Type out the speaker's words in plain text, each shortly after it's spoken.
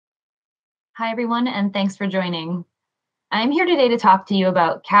Hi, everyone, and thanks for joining. I'm here today to talk to you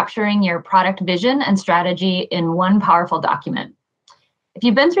about capturing your product vision and strategy in one powerful document. If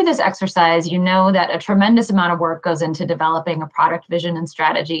you've been through this exercise, you know that a tremendous amount of work goes into developing a product vision and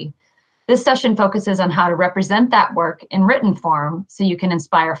strategy. This session focuses on how to represent that work in written form so you can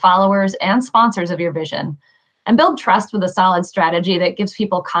inspire followers and sponsors of your vision and build trust with a solid strategy that gives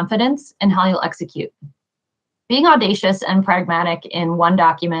people confidence in how you'll execute. Being audacious and pragmatic in one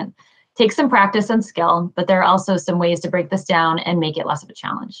document takes some practice and skill, but there are also some ways to break this down and make it less of a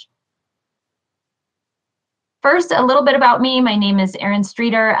challenge. First, a little bit about me. My name is Erin.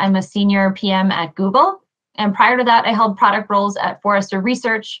 I'm a senior PM at Google. And prior to that, I held product roles at Forrester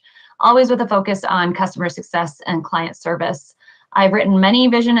Research, always with a focus on customer success and client service. I've written many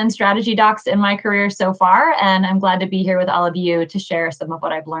vision and strategy docs in my career so far, and I'm glad to be here with all of you to share some of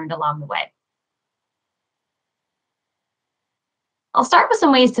what I've learned along the way. I'll start with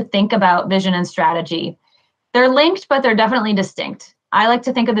some ways to think about vision and strategy. They're linked, but they're definitely distinct. I like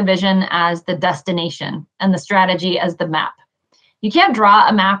to think of the vision as the destination and the strategy as the map. You can't draw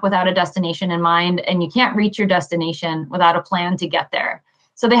a map without a destination in mind, and you can't reach your destination without a plan to get there.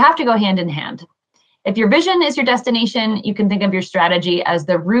 So they have to go hand in hand. If your vision is your destination, you can think of your strategy as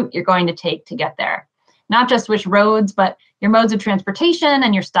the route you're going to take to get there. Not just which roads, but your modes of transportation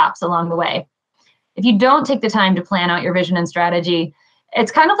and your stops along the way. If you don't take the time to plan out your vision and strategy,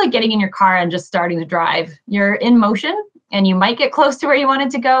 it's kind of like getting in your car and just starting to drive. You're in motion and you might get close to where you wanted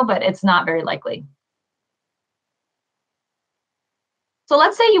to go, but it's not very likely. So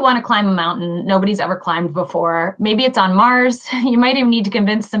let's say you want to climb a mountain nobody's ever climbed before. Maybe it's on Mars. You might even need to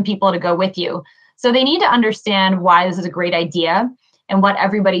convince some people to go with you. So they need to understand why this is a great idea and what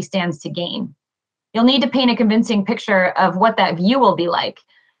everybody stands to gain. You'll need to paint a convincing picture of what that view will be like,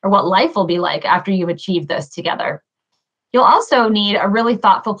 or what life will be like after you've achieved this together. You'll also need a really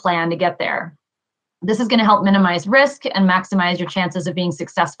thoughtful plan to get there. This is going to help minimize risk and maximize your chances of being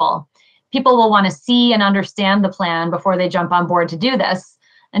successful. People will want to see and understand the plan before they jump on board to do this.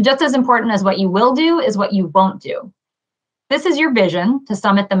 And just as important as what you will do is what you won't do. This is your vision to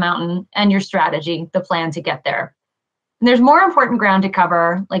summit the mountain and your strategy, the plan to get there. And there's more important ground to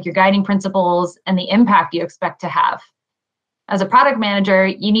cover, like your guiding principles and the impact you expect to have. As a product manager,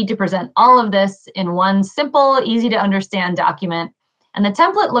 you need to present all of this in one simple, easy to understand document. And the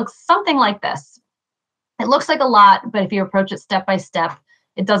template looks something like this. It looks like a lot, but if you approach it step by step,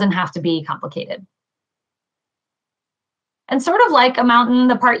 it doesn't have to be complicated. And sort of like a mountain,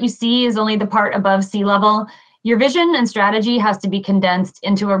 the part you see is only the part above sea level. Your vision and strategy has to be condensed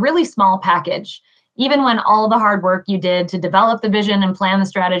into a really small package, even when all the hard work you did to develop the vision and plan the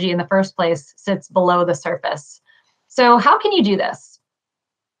strategy in the first place sits below the surface. So how can you do this?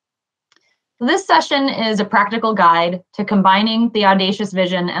 This session is a practical guide to combining the audacious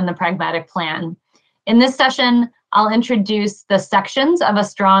vision and the pragmatic plan. In this session, I'll introduce the sections of a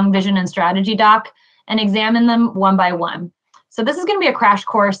strong vision and strategy doc and examine them one by one. So this is going to be a crash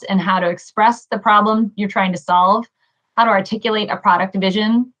course in how to express the problem you're trying to solve, how to articulate a product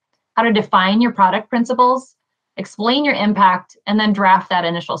vision, how to define your product principles, explain your impact, and then draft that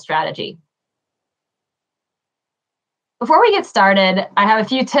initial strategy. Before we get started, I have a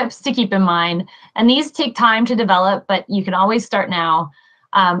few tips to keep in mind, and these take time to develop, but you can always start now.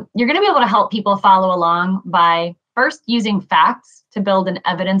 You're going to be able to help people follow along by first using facts to build an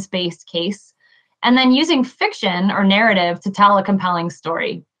evidence-based case, and then using fiction or narrative to tell a compelling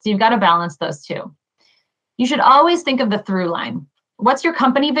story. So you've got to balance those two. You should always think of the through line. What's your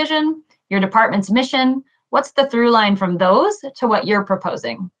company vision, your department's mission? What's the through line from those to what you're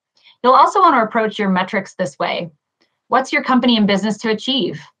proposing? You'll also want to approach your metrics this way. What's your company and business to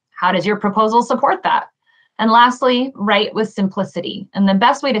achieve? How does your proposal support that? And lastly, write with simplicity. And the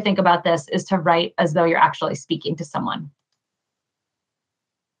best way to think about this is to write as though you're actually speaking to someone.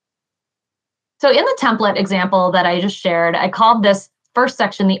 So in the template example that I just shared, I called this first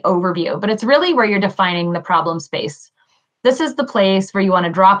section the overview, but it's really where you're defining the problem space. This is the place where you want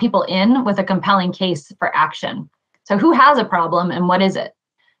to draw people in with a compelling case for action. So who has a problem and what is it?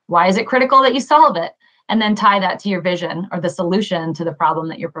 Why is it critical that you solve it? And then tie that to your vision or the solution to the problem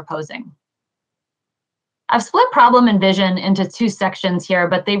that you're proposing. I've split problem and vision into two sections here,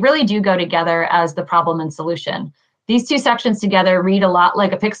 but they really do go together as the problem and solution. These two sections together read a lot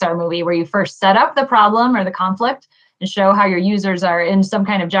like a Pixar movie where you first set up the problem or the conflict and show how your users are in some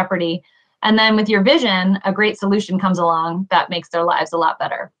kind of jeopardy. And then with your vision, a great solution comes along that makes their lives a lot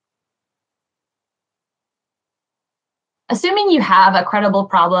better. Assuming you have a credible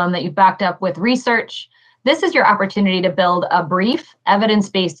problem that you've backed up with research, this is your opportunity to build a brief,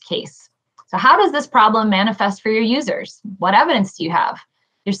 evidence-based case. So how does this problem manifest for your users? What evidence do you have?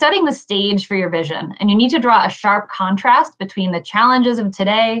 You're setting the stage for your vision, and you need to draw a sharp contrast between the challenges of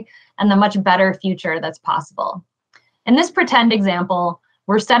today and the much better future that's possible. In this pretend example,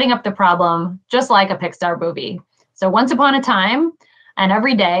 we're setting up the problem just like a Pixar movie. So once upon a time, and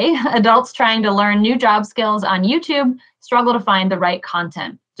every day, adults trying to learn new job skills on YouTube struggle to find the right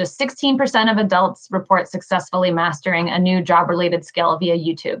content. Just 16% of adults report successfully mastering a new job-related skill via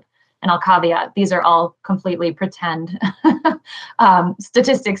YouTube. And I'll caveat, these are all completely pretend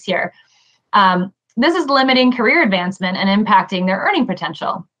statistics here. This is limiting career advancement and impacting their earning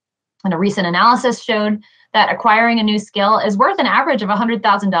potential. And a recent analysis showed that acquiring a new skill is worth an average of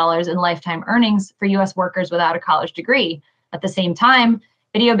 $100,000 in lifetime earnings for US workers without a college degree. At the same time,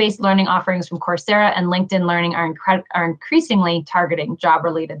 video-based learning offerings from Coursera and LinkedIn Learning are increasingly targeting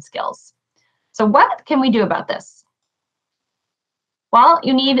job-related skills. So what can we do about this? Well,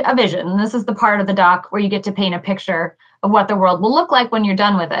 you need a vision. This is the part of the doc where you get to paint a picture of what the world will look like when you're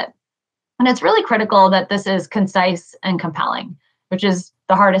done with it. And it's really critical that this is concise and compelling, which is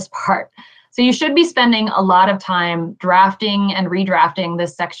the hardest part. So you should be spending a lot of time drafting and redrafting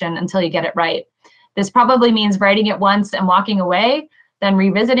this section until you get it right. This probably means writing it once and walking away, then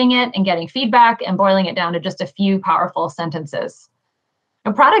revisiting it and getting feedback and boiling it down to just a few powerful sentences.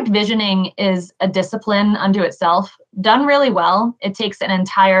 Now, product visioning is a discipline unto itself. Done really well, it takes an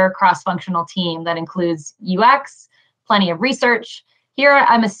entire cross-functional team that includes UX, plenty of research. Here,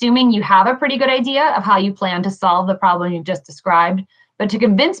 I'm assuming you have a pretty good idea of how you plan to solve the problem you've just described, but to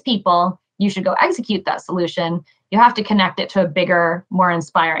convince people you should go execute that solution, you have to connect it to a bigger, more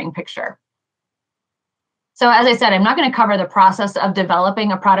inspiring picture. So as I said, I'm not going to cover the process of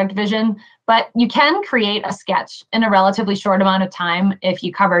developing a product vision, but you can create a sketch in a relatively short amount of time if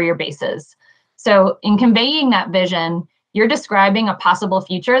you cover your bases. So in conveying that vision, you're describing a possible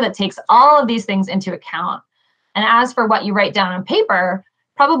future that takes all of these things into account. And as for what you write down on paper,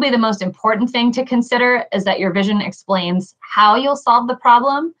 probably the most important thing to consider is that your vision explains how you'll solve the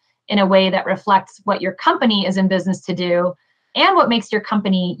problem in a way that reflects what your company is in business to do and what makes your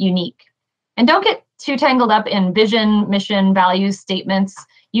company unique. And don't get too tangled up in vision, mission, values, statements.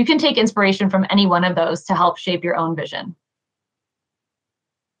 You can take inspiration from any one of those to help shape your own vision.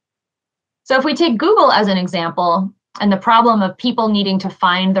 So if we take Google as an example, and the problem of people needing to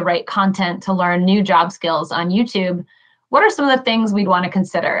find the right content to learn new job skills on YouTube, what are some of the things we'd want to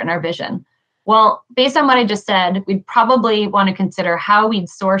consider in our vision? Well, based on what I just said, we'd probably want to consider how we'd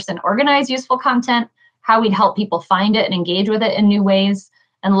source and organize useful content, how we'd help people find it and engage with it in new ways,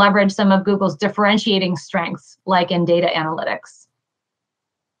 and leverage some of Google's differentiating strengths, like in data analytics.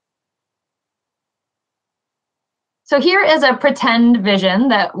 So here is a pretend vision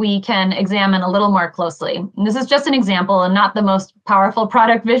that we can examine a little more closely. And this is just an example and not the most powerful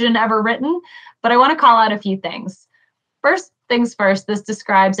product vision ever written, but I want to call out a few things. First things first, this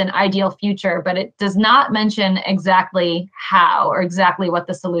describes an ideal future, but it does not mention exactly how or exactly what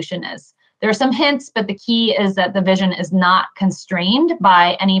the solution is. There are some hints, but the key is that the vision is not constrained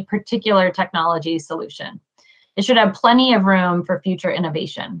by any particular technology solution. It should have plenty of room for future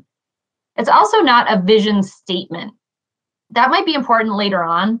innovation. It's also not a vision statement. That might be important later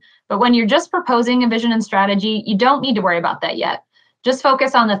on, but when you're just proposing a vision and strategy, you don't need to worry about that yet. Just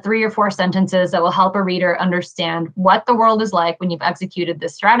focus on the 3 or 4 sentences that will help a reader understand what the world is like when you've executed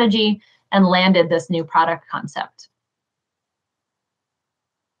this strategy and landed this new product concept.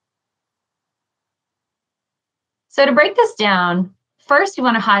 So to break this down, first you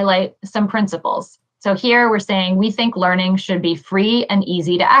want to highlight some principles. So here we're saying we think learning should be free and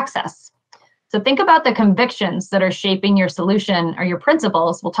easy to access. So think about the convictions that are shaping your solution or your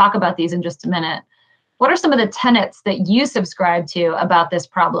principles. We'll talk about these in just a minute. What are some of the tenets that you subscribe to about this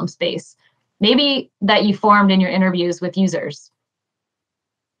problem space? Maybe that you formed in your interviews with users.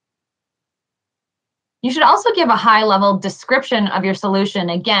 You should also give a high-level description of your solution,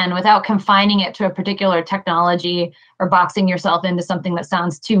 again, without confining it to a particular technology or boxing yourself into something that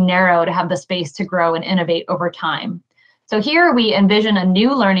sounds too narrow to have the space to grow and innovate over time. So here we envision a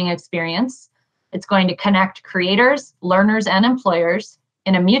new learning experience. It's going to connect creators, learners, and employers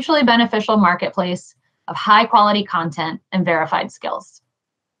in a mutually beneficial marketplace of high-quality content and verified skills.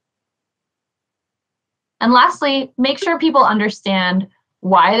 And lastly, make sure people understand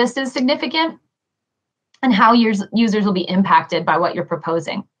why this is significant and how users will be impacted by what you're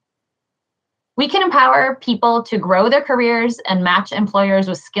proposing. We can empower people to grow their careers and match employers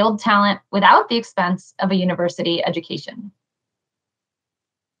with skilled talent without the expense of a university education.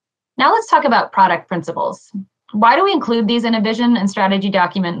 Now let's talk about product principles. Why do we include these in a vision and strategy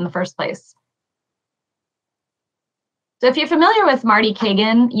document in the first place? So if you're familiar with Marty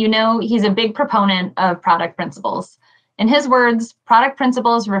Kagan, you know he's a big proponent of product principles. In his words, product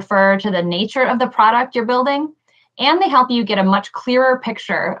principles refer to the nature of the product you're building, and they help you get a much clearer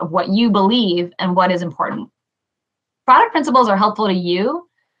picture of what you believe and what is important. Product principles are helpful to you,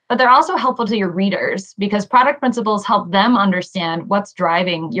 but they're also helpful to your readers because product principles help them understand what's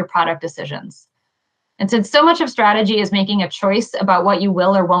driving your product decisions. And since so much of strategy is making a choice about what you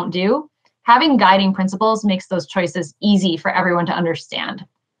will or won't do, having guiding principles makes those choices easy for everyone to understand.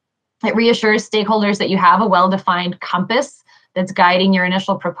 It reassures stakeholders that you have a well-defined compass that's guiding your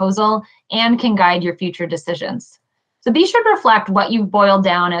initial proposal and can guide your future decisions. So these should reflect what you've boiled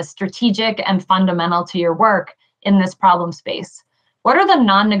down as strategic and fundamental to your work in this problem space. What are the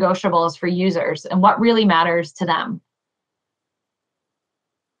non-negotiables for users and what really matters to them?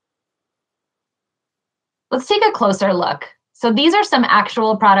 Let's take a closer look. So these are some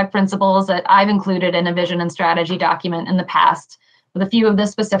actual product principles that I've included in a vision and strategy document in the past, with a few of the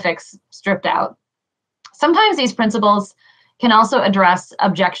specifics stripped out. Sometimes these principles can also address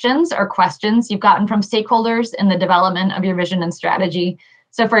objections or questions you've gotten from stakeholders in the development of your vision and strategy.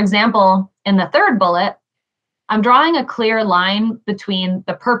 So for example, in the third bullet, I'm drawing a clear line between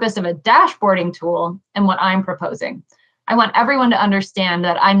the purpose of a dashboarding tool and what I'm proposing. I want everyone to understand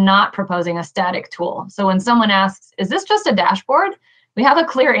that I'm not proposing a static tool. So when someone asks, is this just a dashboard? We have a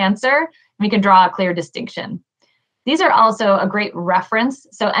clear answer, and we can draw a clear distinction. These are also a great reference,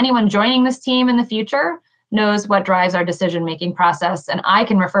 so anyone joining this team in the future knows what drives our decision-making process, and I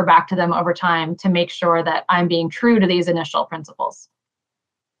can refer back to them over time to make sure that I'm being true to these initial principles.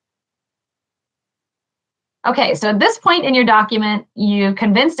 Okay, so at this point in your document, you've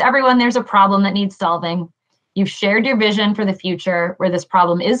convinced everyone there's a problem that needs solving. You've shared your vision for the future where this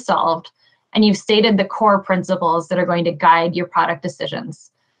problem is solved, and you've stated the core principles that are going to guide your product decisions.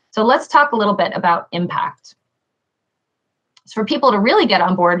 So let's talk a little bit about impact. So for people to really get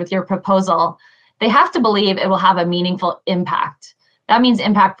on board with your proposal, they have to believe it will have a meaningful impact. That means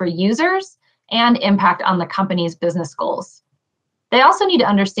impact for users and impact on the company's business goals. They also need to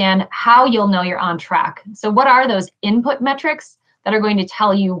understand how you'll know you're on track. So what are those input metrics that are going to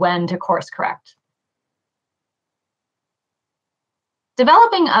tell you when to course correct?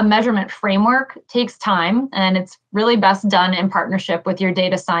 Developing a measurement framework takes time, and it's really best done in partnership with your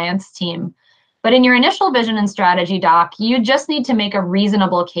data science team. But in your initial vision and strategy doc, you just need to make a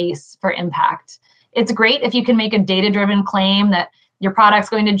reasonable case for impact. It's great if you can make a data-driven claim that your product's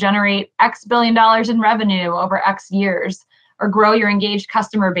going to generate X billion dollars in revenue over X years, or grow your engaged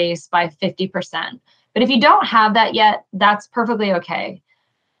customer base by 50%. But if you don't have that yet, that's perfectly okay.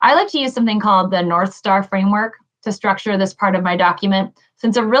 I like to use something called the North Star framework to structure this part of my document,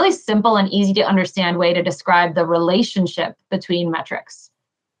 since it's a really simple and easy to understand way to describe the relationship between metrics.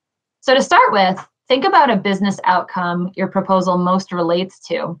 So to start with, think about a business outcome your proposal most relates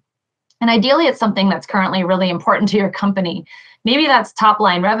to. And ideally, it's something that's currently really important to your company. Maybe that's top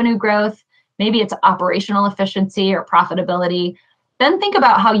line revenue growth, maybe it's operational efficiency or profitability. Then think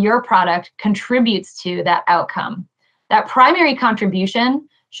about how your product contributes to that outcome. That primary contribution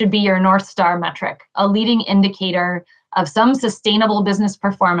should be your North Star metric, a leading indicator of some sustainable business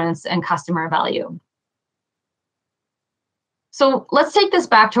performance and customer value. So let's take this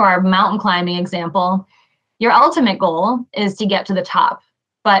back to our mountain climbing example. Your ultimate goal is to get to the top,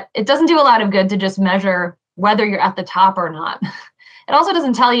 but it doesn't do a lot of good to just measure whether you're at the top or not. It also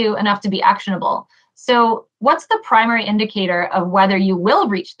doesn't tell you enough to be actionable. So what's the primary indicator of whether you will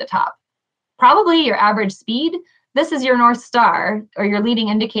reach the top? Probably your average speed. This is your North Star, or your leading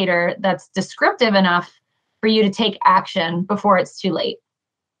indicator that's descriptive enough for you to take action before it's too late.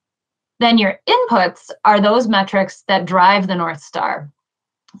 Then your inputs are those metrics that drive the North Star.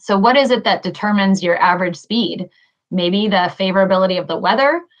 So what is it that determines your average speed? Maybe the favorability of the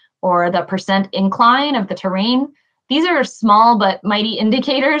weather or the percent incline of the terrain. These are small but mighty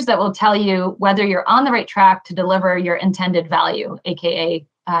indicators that will tell you whether you're on the right track to deliver your intended value, aka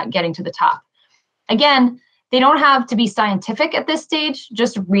getting to the top. Again, they don't have to be scientific at this stage,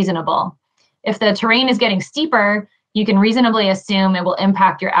 just reasonable. If the terrain is getting steeper, you can reasonably assume it will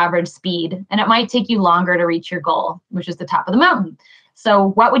impact your average speed, and it might take you longer to reach your goal, which is the top of the mountain. So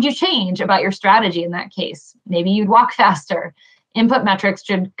what would you change about your strategy in that case? Maybe you'd walk faster. Input metrics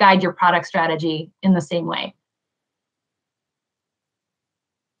should guide your product strategy in the same way.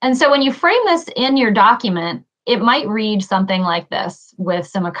 And so when you frame this in your document, it might read something like this with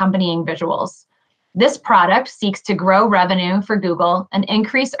some accompanying visuals. This product seeks to grow revenue for Google and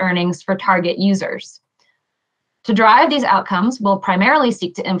increase earnings for target users. To drive these outcomes, we'll primarily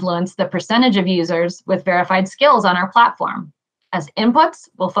seek to influence the percentage of users with verified skills on our platform. As inputs,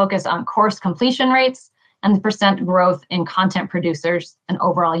 we'll focus on course completion rates and the percent growth in content producers and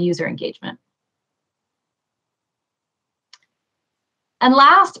overall user engagement. And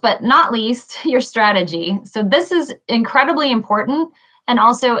last but not least, your strategy. So this is incredibly important and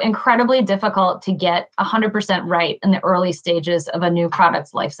also incredibly difficult to get 100% right in the early stages of a new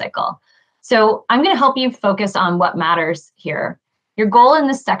product's life cycle. So I'm going to help you focus on what matters here. Your goal in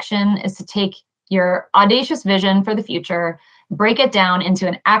this section is to take your audacious vision for the future, break it down into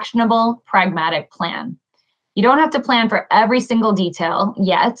an actionable, pragmatic plan. You don't have to plan for every single detail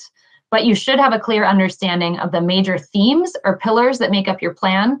yet, but you should have a clear understanding of the major themes or pillars that make up your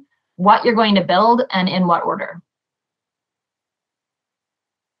plan, what you're going to build, and in what order.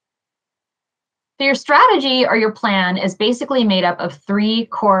 So your strategy or your plan is basically made up of 3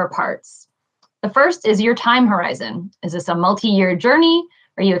 core parts. The first is your time horizon. Is this a multi-year journey?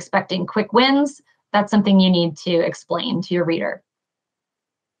 Are you expecting quick wins? That's something you need to explain to your reader.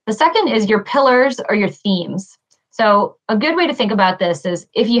 The second is your pillars or your themes. So a good way to think about this is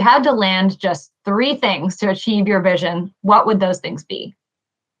if you had to land just 3 things to achieve your vision, what would those things be?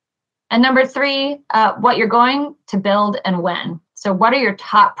 And number 3, what you're going to build and when. So what are your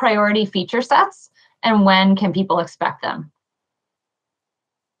top priority feature sets and when can people expect them?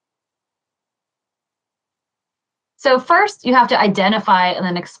 So first, you have to identify and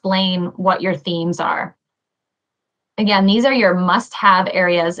then explain what your themes are. Again, these are your must-have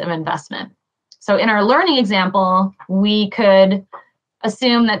areas of investment. So in our learning example, we could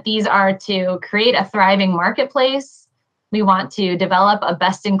assume that these are to create a thriving marketplace. We want to develop a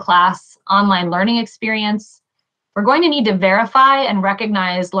best-in-class online learning experience. We're going to need to verify and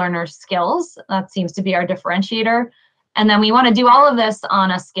recognize learners' skills. That seems to be our differentiator. And then we want to do all of this on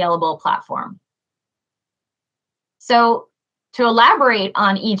a scalable platform. So to elaborate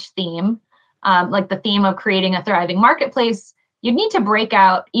on each theme, like the theme of creating a thriving marketplace, you'd need to break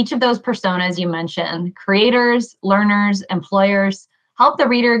out each of those personas you mentioned, creators, learners, employers, help the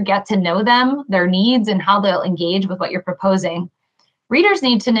reader get to know them, their needs, and how they'll engage with what you're proposing. Readers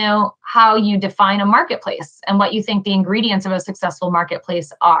need to know how you define a marketplace and what you think the ingredients of a successful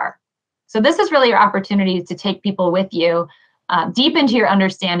marketplace are. So this is really your opportunity to take people with you deep into your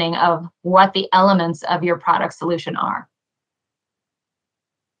understanding of what the elements of your product solution are.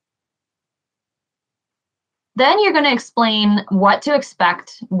 Then you're going to explain what to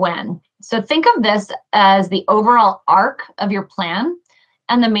expect when. So think of this as the overall arc of your plan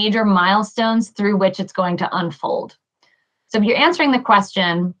and the major milestones through which it's going to unfold. So if you're answering the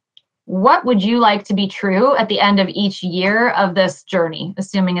question, what would you like to be true at the end of each year of this journey,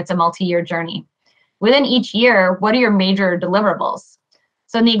 assuming it's a multi-year journey? Within each year, what are your major deliverables?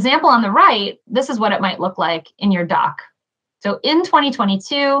 So in the example on the right, this is what it might look like in your doc. So in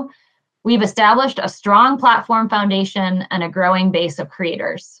 2022, we've established a strong platform foundation and a growing base of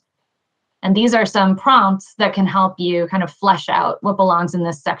creators. And these are some prompts that can help you kind of flesh out what belongs in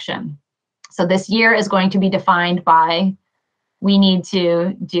this section. So this year is going to be defined by, we need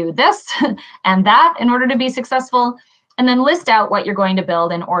to do this and that in order to be successful, and then list out what you're going to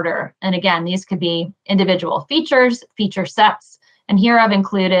build in order. And again, these could be individual features, feature sets, and here I've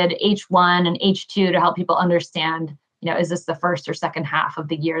included H1 and H2 to help people understand, is this the first or second half of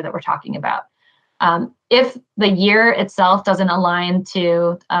the year that we're talking about? If the year itself doesn't align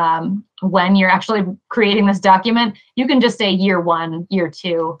to when you're actually creating this document, you can just say year 1, year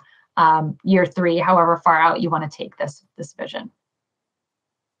 2, year 3, however far out you want to take this vision.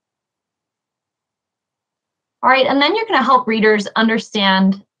 All right, and then you're going to help readers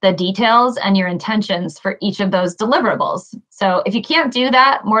understand the details and your intentions for each of those deliverables. So if you can't do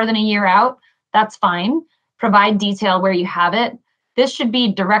that more than a year out, that's fine. Provide detail where you have it. This should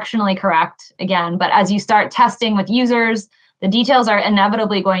be directionally correct again, but as you start testing with users, the details are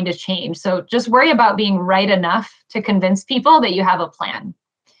inevitably going to change. So just worry about being right enough to convince people that you have a plan.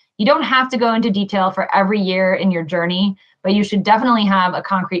 You don't have to go into detail for every year in your journey, but you should definitely have a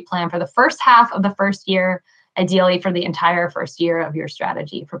concrete plan for the first half of the first year, ideally for the entire first year of your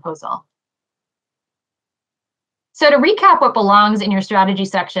strategy proposal. So to recap what belongs in your strategy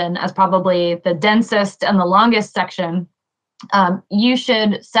section as probably the densest and the longest section, you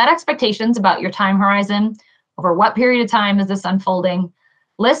should set expectations about your time horizon. Over what period of time is this unfolding?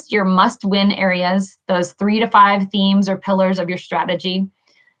 List your must-win areas, those 3 to 5 themes or pillars of your strategy.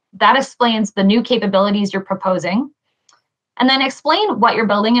 That explains the new capabilities you're proposing. And then explain what you're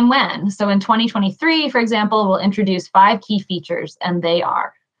building and when. So in 2023, for example, we'll introduce 5 key features, and they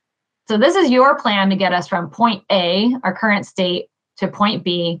are. So this is your plan to get us from point A, our current state, to point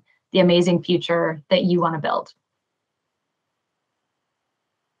B, the amazing future that you want to build.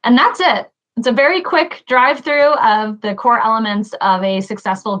 And that's it. It's a very quick drive-through of the core elements of a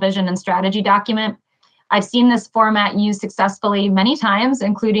successful vision and strategy document. I've seen this format used successfully many times,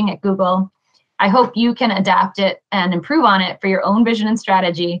 including at Google. I hope you can adapt it and improve on it for your own vision and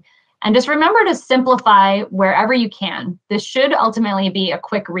strategy. And just remember to simplify wherever you can. This should ultimately be a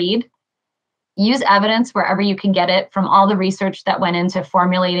quick read. Use evidence wherever you can get it from all the research that went into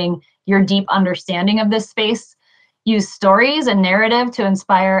formulating your deep understanding of this space. Use stories and narrative to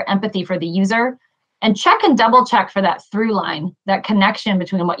inspire empathy for the user. And check and double check for that through line, that connection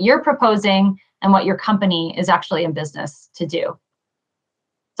between what you're proposing and what your company is actually in business to do.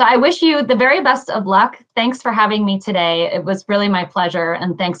 So I wish you the very best of luck. Thanks for having me today. It was really my pleasure,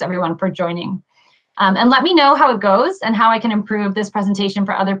 and thanks everyone for joining. And let me know how it goes and how I can improve this presentation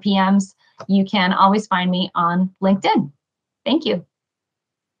for other PMs. You can always find me on LinkedIn. Thank you.